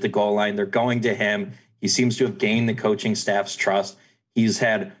yardage at the goal line, they're going to him. He seems to have gained the coaching staff's trust. He's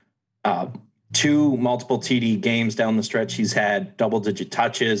had 2 multiple TD games down the stretch. He's had double-digit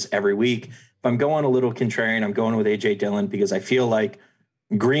touches every week. If I'm going a little contrarian, I'm going with AJ Dillon because I feel like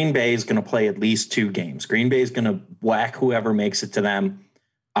Green Bay is going to play at least 2 games. Green Bay is going to whack whoever makes it to them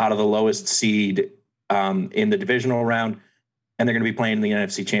out of the lowest seed in the divisional round, and they're going to be playing in the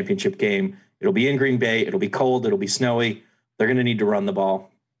NFC Championship game. It'll be in Green Bay. It'll be cold. It'll be snowy. They're going to need to run the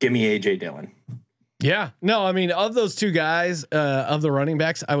ball. Give me AJ Dillon. Yeah, no, I mean, of those 2 guys, of the running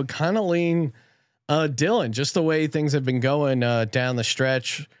backs, I would kind of lean Dillon, just the way things have been going down the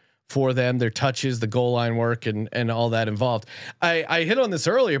stretch for them, their touches, the goal line work, and all that involved. I hit on this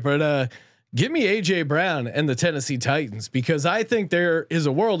earlier, but give me AJ Brown and the Tennessee Titans, because I think there is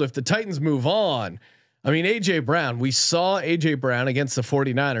a world if the Titans move on. I mean, AJ Brown, we saw AJ Brown against the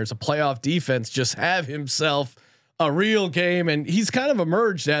 49ers, a playoff defense, just have himself a real game. And he's kind of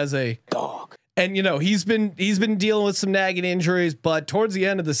emerged as a dog. And, he's been dealing with some nagging injuries, but towards the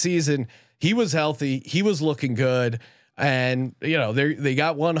end of the season, he was healthy. He was looking good. And, they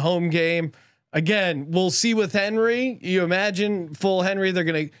got 1 home game. Again, we'll see with Henry. You imagine full Henry,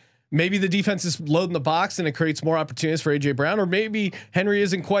 maybe the defense is loading the box and it creates more opportunities for AJ Brown, or maybe Henry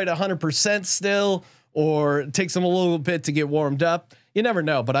isn't quite 100% still, or it takes him a little bit to get warmed up. You never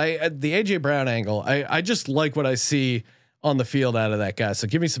know, but the AJ Brown angle, I just like what I see on the field out of that guy. So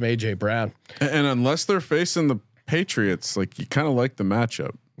give me some AJ Brown. And unless they're facing the Patriots, like you kind of like the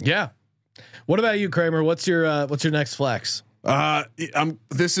matchup. Yeah. What about you, Kramer? What's your next flex?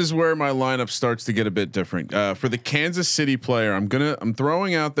 This is where my lineup starts to get a bit different. For the Kansas City player, I'm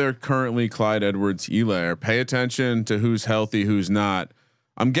throwing out there currently Clyde Edwards-Helaire. Pay attention to who's healthy, who's not.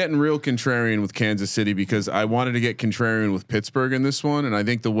 I'm getting real contrarian with Kansas City because I wanted to get contrarian with Pittsburgh in this one, and I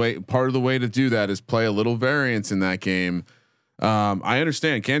think part of the way to do that is play a little variance in that game. I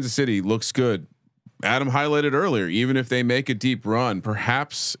understand Kansas City looks good. Adam highlighted earlier, even if they make a deep run,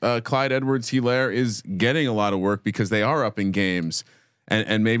 perhaps Clyde Edwards-Helaire is getting a lot of work because they are up in games,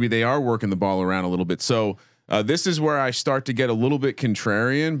 and maybe they are working the ball around a little bit. So this is where I start to get a little bit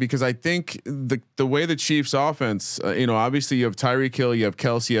contrarian because I think the way the Chiefs offense, obviously you have Tyreek Hill, you have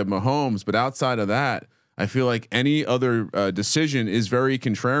Kelsey, you have Mahomes, but outside of that, I feel like any other decision is very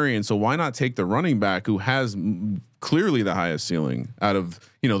contrarian. So why not take the running back who has clearly the highest ceiling out of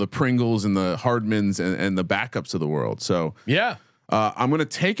the Pringles and the Hardmans and the backups of the world? So yeah. I'm going to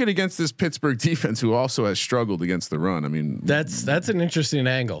take it against this Pittsburgh defense, who also has struggled against the run. I mean, that's an interesting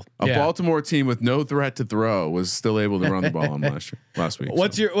angle. A Baltimore team with no threat to throw was still able to run the ball on last week.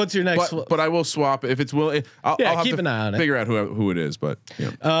 What's your next? But I will swap if it's will. I'll have keep to an eye on figure out who it is. But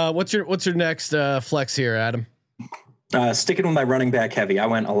what's your next flex here, Adam? Sticking with my running back heavy, I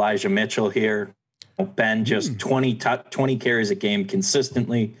went Elijah Mitchell here. Ben just 20 carries a game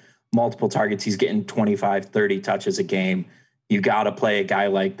consistently, multiple targets. He's getting 25, 30 touches a game. You got to play a guy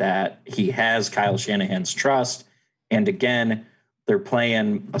like that. He has Kyle Shanahan's trust. And again, they're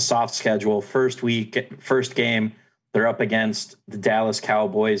playing a soft schedule. First game, they're up against the Dallas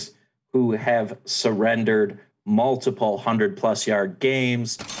Cowboys, who have surrendered multiple 100+ yard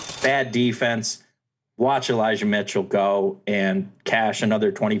games, bad defense. Watch Elijah Mitchell go and cash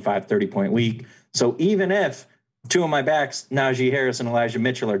another 25, 30 point week. So even if two of my backs, Najee Harris and Elijah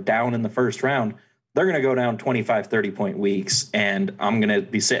Mitchell, are down in the first round, they're going to go down 25, 30 point weeks. And I'm going to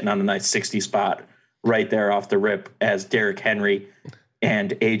be sitting on a nice 60 spot right there off the rip as Derrick Henry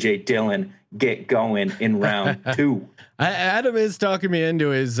and AJ Dillon get going in round 2. Adam is talking me into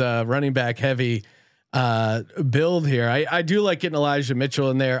his running back heavy build here. I do like getting Elijah Mitchell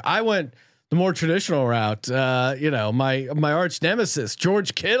in there. I went the more traditional route. My arch nemesis,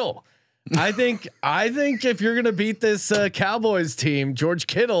 George Kittle. I think if you're going to beat this Cowboys team, George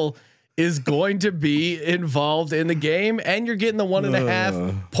Kittle is going to be involved in the game, and you're getting the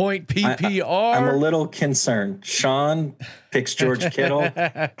 1.5 point PPR. I'm a little concerned. Sean picks George Kittle.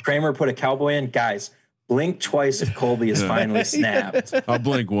 Kramer put a Cowboy in. Guys, blink twice if Colby is finally snapped. I'll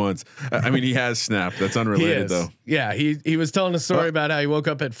blink once. I mean, he has snapped. That's unrelated though. Yeah, he was telling a story about how he woke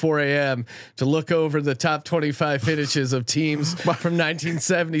up at 4 a.m. to look over the top 25 finishes of teams from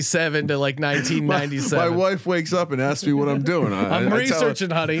 1977 to like 1997. My wife wakes up and asks me what I'm doing. I'm researching,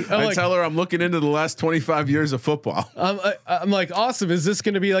 honey. I tell her I'm looking into the last 25 years of football. I'm like, awesome. Is this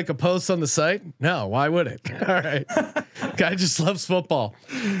going to be like a post on the site? No, why would it? All right, guy just loves football.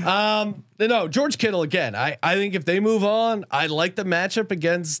 No, George Kittle again. I think if they move on, I like the matchup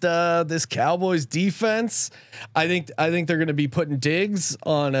against this Cowboys defense. I think they're going to be putting Diggs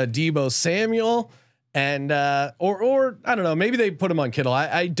on Deebo Samuel, and or I don't know. Maybe they put him on Kittle.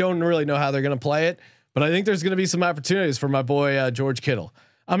 I don't really know how they're going to play it, but I think there's going to be some opportunities for my boy George Kittle.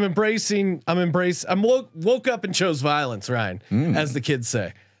 I woke up and chose violence, Ryan, as the kids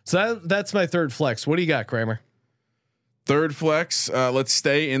say. So that's my third flex. What do you got, Kramer? Third flex. Let's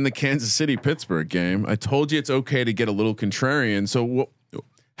stay in the Kansas City Pittsburgh game. I told you it's okay to get a little contrarian. So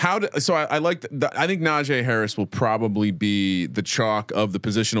I like. I think Najee Harris will probably be the chalk of the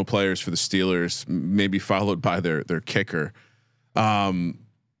positional players for the Steelers, maybe followed by their kicker.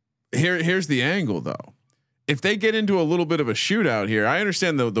 Here's the angle though. If they get into a little bit of a shootout here, I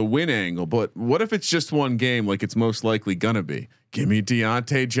understand the win angle, but what if it's just one game like it's most likely gonna be? Give me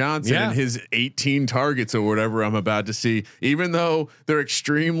Deontay Johnson and his 18 targets or whatever I'm about to see, even though they're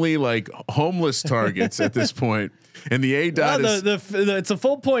extremely like homeless targets at this point. And the A dot it's a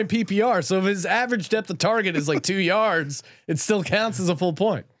full point PPR. So if his average depth of target is like 2 yards, it still counts as a full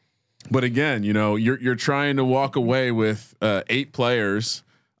point. But again, you're trying to walk away with 8 players.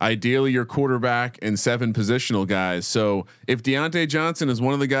 Ideally your quarterback and 7 positional guys. So if Deontay Johnson is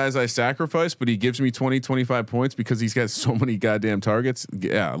one of the guys I sacrifice, but he gives me 20, 25 points because he's got so many goddamn targets.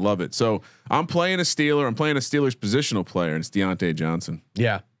 Yeah, I love it. So I'm playing a Steeler. I'm playing a Steelers positional player, and it's Deontay Johnson.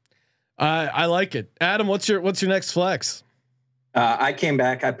 Yeah. I like it. Adam, what's your next flex? I came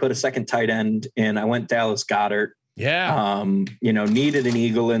back. I put a second tight end in. I went Dallas Goedert. Yeah. Needed an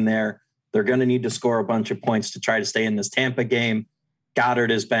Eagle in there. They're going to need to score a bunch of points to try to stay in this Tampa game. Goddard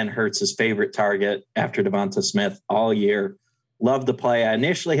has been Hurts' favorite target after Devonta Smith all year. Love the play. I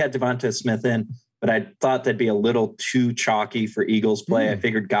initially had Devonta Smith in, but I thought that'd be a little too chalky for Eagles play. I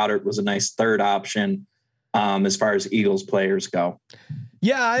figured Goddard was a nice third option as far as Eagles players go.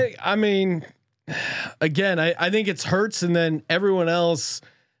 Yeah, I mean, again, I think it's Hurts, and then everyone else.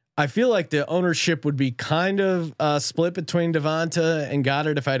 I feel like the ownership would be kind of split between Devonta and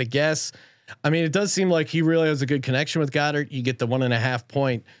Goddard if I had to guess. I mean, it does seem like he really has a good connection with Goddard. You get the 1.5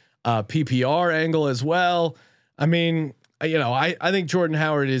 point PPR angle as well. I mean, I think Jordan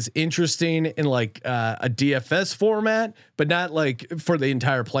Howard is interesting in like a DFS format, but not like for the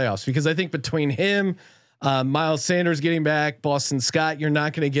entire playoffs, because I think between him, Miles Sanders getting back, Boston Scott, you're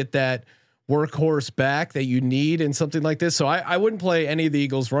not going to get that workhorse back that you need in something like this. So I wouldn't play any of the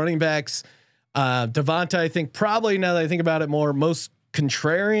Eagles running backs. Devonta, I think probably, now that I think about it more, most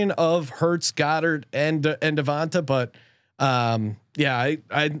contrarian of Hurts, Goddard, and Devonta, but yeah,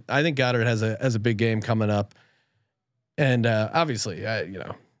 I think Goddard has a big game coming up, and obviously, I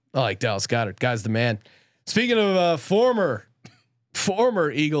like Dallas Goedert. Guy's the man. Speaking of former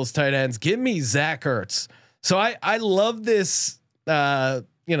Eagles tight ends, give me Zach Ertz. So I love this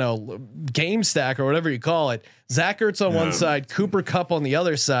game stack or whatever you call it. Zach Ertz on one side, Cooper Kupp on the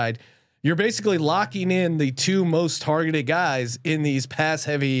other side. You're basically locking in the two most targeted guys in these pass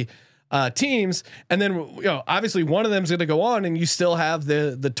heavy teams, and then obviously one of them is going to go on, and you still have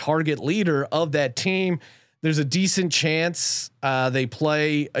the target leader of that team. There's a decent chance they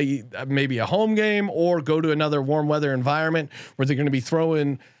play maybe a home game or go to another warm weather environment where they're going to be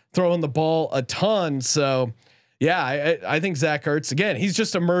throwing the ball a ton. So yeah, I think Zach Ertz, again, he's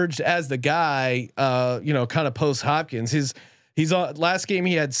just emerged as the guy, kind of post Hopkins. He's on last game.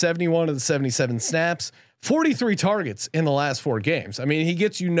 He had 71 of the 77 snaps, 43 targets in the last 4 games. I mean, he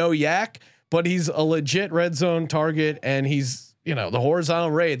gets yak, but he's a legit red zone target, and he's the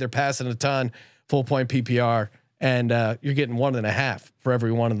horizontal raid. They're passing a ton, full point PPR, and you're getting 1.5 for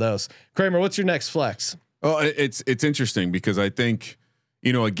every one of those. Kramer, what's your next flex? Oh, it's interesting because I think,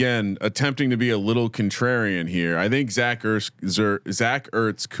 again, attempting to be a little contrarian here. I think Zach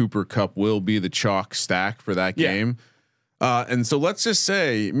Ertz, Cooper Kupp will be the chalk stack for that game. And so let's just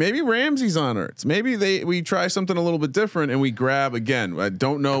say maybe Ramsey's on Ertz. Maybe we try something a little bit different and we grab again. I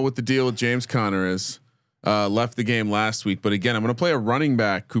don't know what the deal with James Conner is. Left the game last week, but again, I'm going to play a running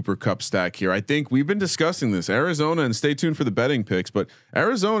back Cooper Kupp stack here. I think we've been discussing this Arizona, and stay tuned for the betting picks, but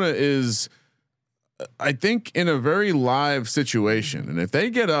Arizona is, I think, in a very live situation. And if they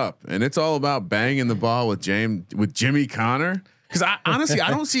get up and it's all about banging the ball with Jimmy Conner, because honestly,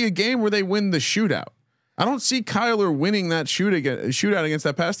 I don't see a game where they win the shootout. I don't see Kyler winning that shootout against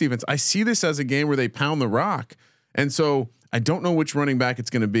that pass defense. I see this as a game where they pound the rock. And so I don't know which running back it's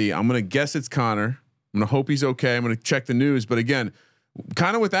going to be. I'm going to guess it's Connor. I'm going to hope he's okay. I'm going to check the news. But again,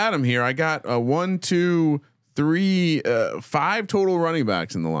 kind of with Adam here, I got 1, 2, 3, 5 total running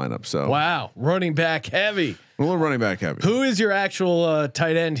backs in the lineup. So wow, running back heavy. A little running back heavy. Who is your actual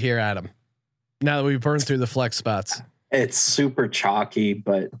tight end here, Adam? Now that we've burned through the flex spots, it's super chalky,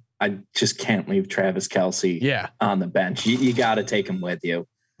 but I just can't leave Travis Kelce on the bench. You got to take him with you.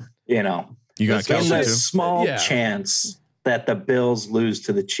 You got Kelce too. Small chance that the Bills lose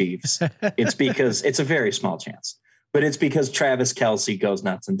to the Chiefs. It's because it's a very small chance, but it's because Travis Kelce goes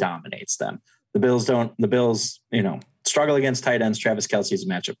nuts and dominates them. The Bills, struggle against tight ends. Travis Kelce is a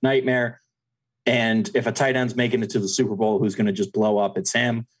matchup nightmare. And if a tight end's making it to the Super Bowl, who's going to just blow up, it's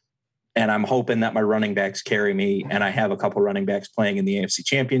him. And I'm hoping that my running backs carry me. And I have a couple running backs playing in the AFC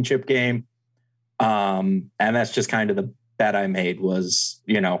Championship game. And that's just kind of the bet I made was,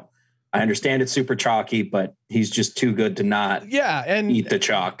 I understand it's super chalky, but he's just too good to not eat the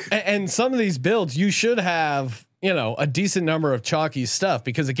chalk. And some of these builds, you should have, a decent number of chalky stuff,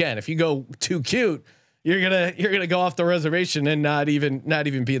 because again, if you go too cute, you're gonna go off the reservation and not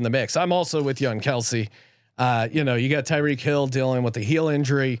even be in the mix. I'm also with you on Kelce. You got Tyreek Hill dealing with a heel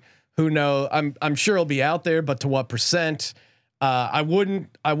injury. Who knows? I'm sure he'll be out there, but to what percent? I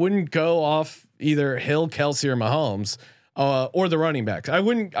wouldn't go off either Hill, Kelce, or Mahomes, or the running backs. I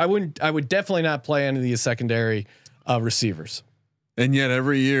would definitely not play any of these secondary receivers. And yet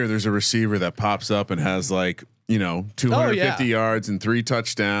every year there's a receiver that pops up and has 250 yards and 3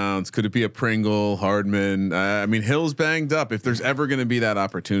 touchdowns. Could it be a Pringle, Hardman? I mean, Hill's banged up. If there's ever going to be that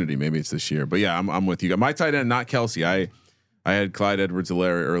opportunity, maybe it's this year. But yeah, I'm with you. My tight end, not Kelce. I had Clyde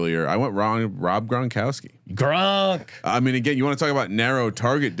Edwards-Helaire earlier. I went wrong. Rob Gronkowski. Gronk. I mean, again, you want to talk about narrow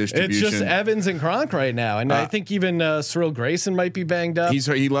target distribution. It's just Evans and Gronk right now, and I think even Cyril Grayson might be banged up.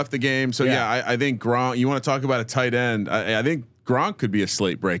 He left the game, so I think Gronk. You want to talk about a tight end? I think Gronk could be a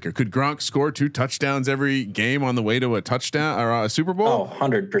slate breaker. Could Gronk score 2 touchdowns every game on the way to a touchdown or a Super Bowl?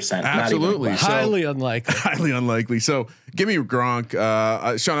 100%. Absolutely. Highly unlikely. Highly unlikely. So give me Gronk.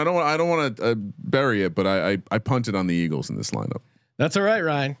 Sean, I don't want to bury it, but I punted on the Eagles in this lineup. That's all right,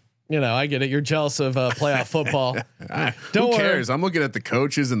 Ryan. I get it. You're jealous of playoff football. Who cares? I'm looking at the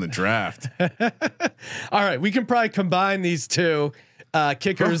coaches and the draft. All right. We can probably combine these two,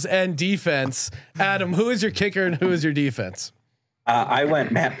 kickers and defense. Adam, who is your kicker and who is your defense? I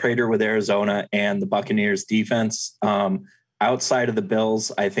went Matt Prater with Arizona and the Buccaneers defense. Outside of the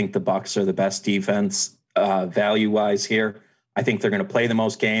Bills, I think the Bucs are the best defense value wise here. I think they're going to play the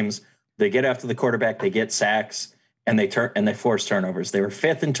most games. They get after the quarterback, they get sacks, and they force turnovers. They were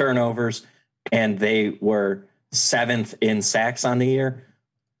 5th in turnovers, and they were 7th in sacks on the year.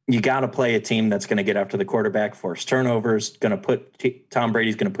 You got to play a team that's going to get after the quarterback, force turnovers. Tom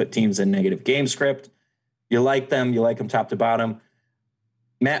Brady's going to put teams in negative game script. You like them top to bottom.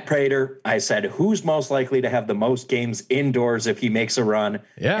 Matt Prater, I said, who's most likely to have the most games indoors if he makes a run?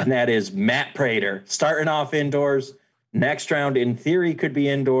 Yeah. And that is Matt Prater. Starting off indoors. Next round, in theory, could be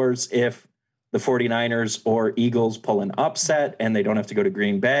indoors if the 49ers or Eagles pull an upset and they don't have to go to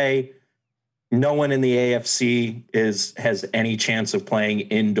Green Bay. No one in the AFC has any chance of playing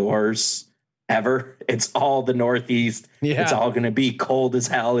indoors ever. It's all the Northeast. Yeah. It's all going to be cold as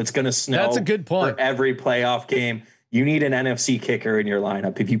hell. It's going to snow. That's a good point. For every playoff game. You need an NFC kicker in your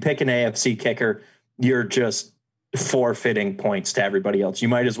lineup. If you pick an AFC kicker, you're just forfeiting points to everybody else. You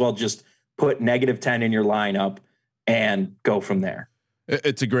might as well just put -10 in your lineup and go from there.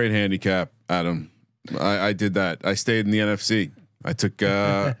 It's a great handicap, Adam. I did that. I stayed in the NFC. I took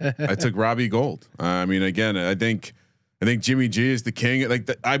Robbie Gould. I mean, again, I think Jimmy G is the king.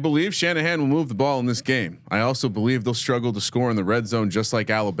 I believe Shanahan will move the ball in this game. I also believe they'll struggle to score in the red zone, just like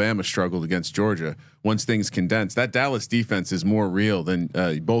Alabama struggled against Georgia. Once things condense, that Dallas defense is more real than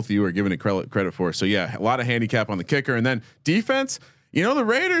both of you are giving it credit for. So yeah, a lot of handicap on the kicker, and then defense. You know, the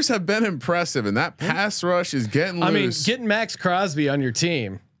Raiders have been impressive, and that pass rush is getting loose. I mean, getting Max Crosby on your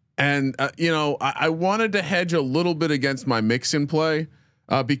team. And you know, I wanted to hedge a little bit against my Mixon play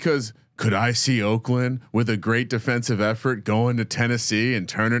because could I see Oakland with a great defensive effort going to Tennessee and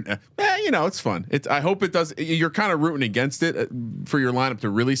turn it? You know, it's fun. I hope it does. You're kind of rooting against it for your lineup to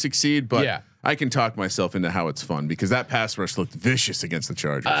really succeed, but yeah. I can talk myself into how it's fun because that pass rush looked vicious against the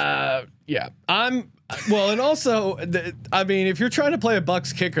Chargers. Yeah, and also, I mean, if you're trying to play a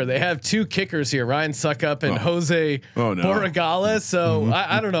Bucks kicker, they have two kickers here, Ryan Suckup and Jose Borregales. So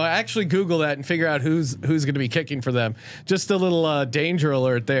I don't know. I actually Google that and figure out who's going to be kicking for them. Just a little danger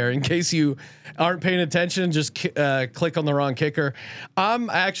alert there in case you aren't paying attention. Just click on the wrong kicker. I'm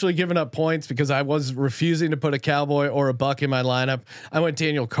actually giving up points because I was refusing to put a Cowboy or a Buck in my lineup. I went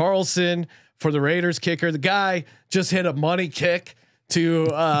Daniel Carlson for the Raiders kicker. The guy just hit a money kick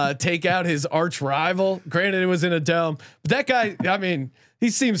to take out his arch rival. Granted, it was in a dome, but that guy, I mean,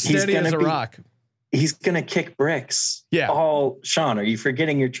 he seems steady as a rock. He's going to kick bricks. Yeah. Sean, are you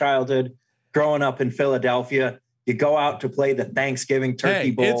forgetting your childhood growing up in Philadelphia? You go out to play the Thanksgiving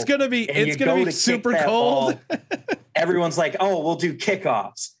Turkey Bowl. It's going to be super cold. Everyone's like, oh, we'll do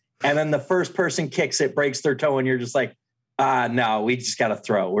kickoffs. And then the first person kicks it, breaks their toe. And you're just like, no, we just got to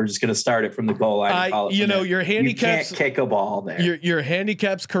throw. We're just going to start it from the goal line. Your handicaps, you can't kick a ball there. Your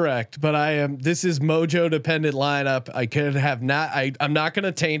handicap's correct, but this is mojo dependent lineup. I could have not, I'm not going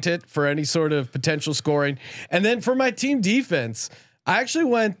to taint it for any sort of potential scoring. And then for my team defense, I actually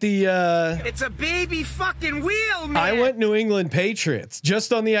went It's a baby fucking wheel, man. I went New England Patriots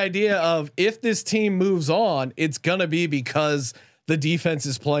just on the idea of if this team moves on, it's going to be because the defense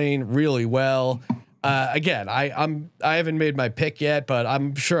is playing really well. Again, I haven't made my pick yet, but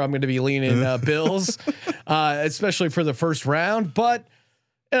I'm sure I'm going to be leaning Bills, especially for the first round. But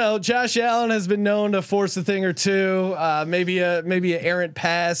you know, Josh Allen has been known to force a thing or two, maybe an errant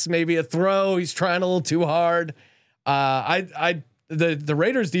pass, maybe a throw. He's trying a little too hard. The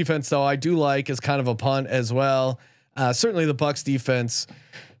Raiders defense though I do like as kind of a punt as well. Certainly the Bucks defense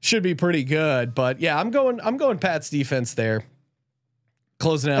should be pretty good, but yeah, I'm going Pat's defense there.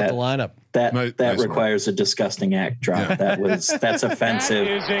 Closing out the lineup. That requires a disgusting act drop. Yeah. That's offensive. That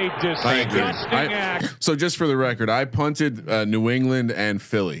is a disgusting act. So just for the record, I punted New England and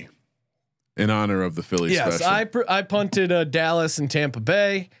Philly in honor of the Philly special. I punted Dallas and Tampa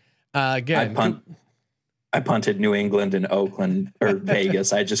Bay. Again, I punted New England and Oakland or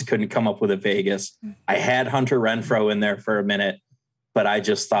Vegas. I just couldn't come up with a Vegas. I had Hunter Renfrow in there for a minute, but I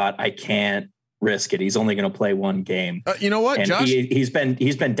just thought I can't risk it. He's only going to play one game. You know what, and Josh? He's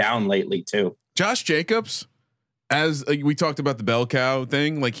been down lately too. Josh Jacobs, as we talked about the bell cow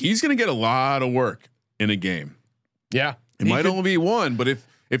thing, like he's going to get a lot of work in a game. Yeah, it might only be one, but if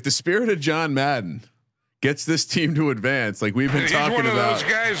the spirit of John Madden gets this team to advance, like we've been talking about, he's one of those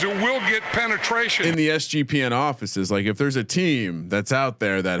guys who will get penetration in the SGPN offices. Like if there's a team that's out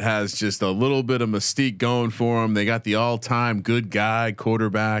there that has just a little bit of mystique going for them, they got the all-time good guy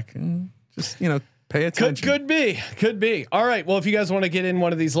quarterback. Just, pay attention. Could be. All right. Well, if you guys want to get in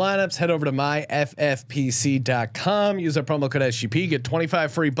one of these lineups, head over to myffpc.com. Use our promo code SGP. Get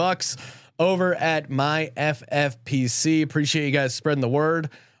 25 free bucks over at myffpc. Appreciate you guys spreading the word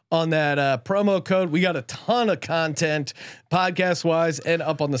on that promo code. We got a ton of content podcast wise and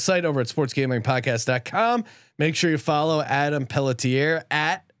up on the site over at sportsgamblingpodcast.com. Make sure you follow Adam Pelletier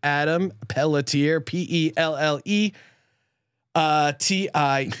at Adam Pelletier, PELLE. TIER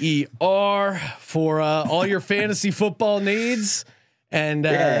for all your fantasy football needs. And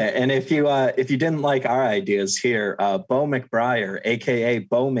and if you didn't like our ideas here, Bo McBriar, aka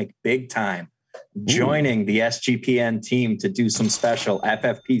Bo McBig Time, joining the SGPN team to do some special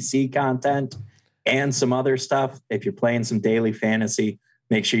FFPC content and some other stuff. If you're playing some daily fantasy,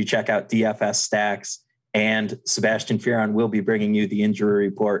 make sure you check out DFS Stacks, and Sebastian Fearon will be bringing you the injury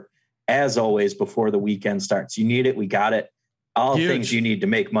report as always before the weekend starts. You need it. We got it. All Huge. Things you need to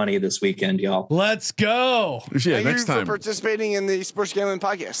make money this weekend, y'all. Let's go. Yeah, Thank next you time for participating in the Sports Gambling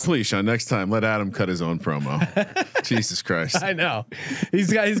Podcast. Please, Sean, next time let Adam cut his own promo. Jesus Christ. I know.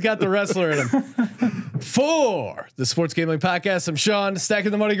 He's got the wrestler in him. For the Sports Gambling Podcast, I'm Sean,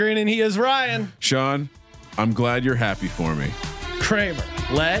 stacking the money green, and he is Ryan. Sean, I'm glad you're happy for me. Kramer,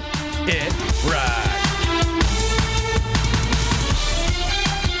 let it ride.